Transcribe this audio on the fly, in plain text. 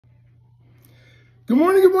Good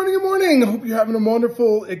morning, good morning, good morning. I hope you're having a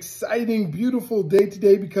wonderful, exciting, beautiful day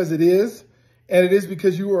today, because it is. And it is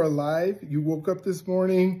because you are alive. You woke up this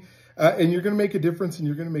morning and you're going to make a difference and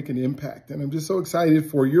you're going to make an impact. And I'm just so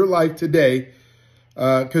excited for your life today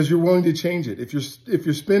because you're willing to change it. If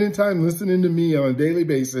you're spending time listening to me on a daily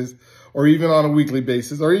basis, or even on a weekly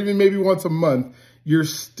basis, or even maybe once a month, you're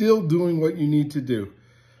still doing what you need to do.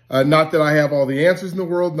 Not that I have all the answers in the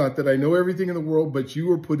world, not that I know everything in the world, but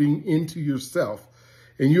you are putting into yourself.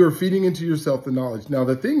 And you are feeding into yourself the knowledge. Now,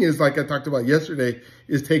 the thing is, like I talked about yesterday,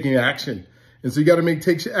 is taking action. And so you got to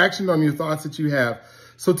take action on your thoughts that you have.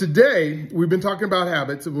 So today, we've been talking about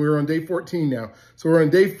habits, and we're on day 14 now. So we're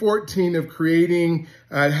on day 14 of creating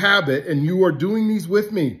a habit, and you are doing these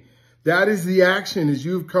with me. That is the action, is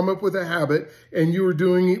you've come up with a habit, and you are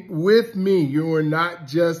doing it with me. You are not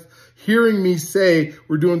just hearing me say,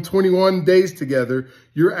 we're doing 21 days together.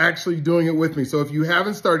 You're actually doing it with me. So if you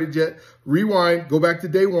haven't started yet, rewind, go back to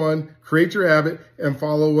day 1, create your habit, and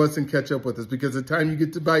follow us and catch up with us. Because by the time you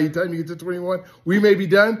get to 21, we may be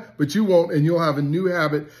done, but you won't, and you'll have a new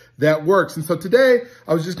habit that works. And so today,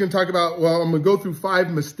 I was just going to talk about, I'm going to go through 5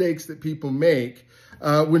 mistakes that people make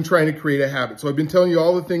when trying to create a habit. So I've been telling you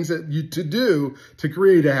all the things that to do to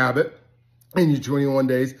create a habit in your 21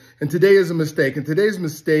 days. And today is a mistake. And today's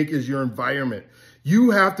mistake is your environment.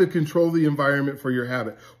 You have to control the environment for your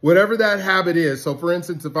habit, whatever that habit is. So for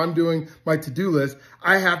instance, if I'm doing my to-do list,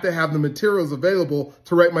 I have to have the materials available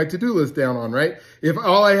to write my to-do list down on, right? If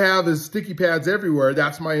all I have is sticky pads everywhere,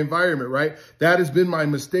 that's my environment, right? That has been my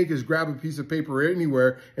mistake, is grab a piece of paper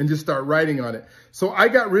anywhere and just start writing on it. So I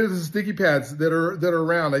got rid of the sticky pads that are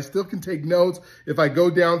around. I still can take notes. If I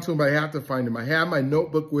go down to them, I have to find them. I have my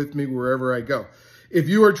notebook with me wherever I go. If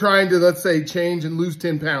you are trying to, let's say, change and lose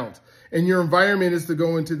 10 pounds, and your environment is to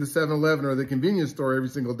go into the 7-Eleven or the convenience store every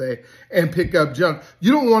single day and pick up junk,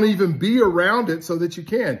 you don't want to even be around it so that you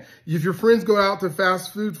can. If your friends go out to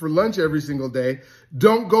fast food for lunch every single day,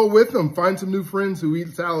 don't go with them. Find some new friends who eat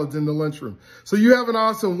salads in the lunchroom. So you have an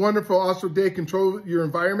awesome, wonderful, awesome day. Control your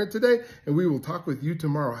environment today, and we will talk with you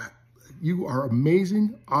tomorrow. You are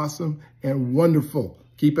amazing, awesome, and wonderful.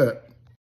 Keep it up.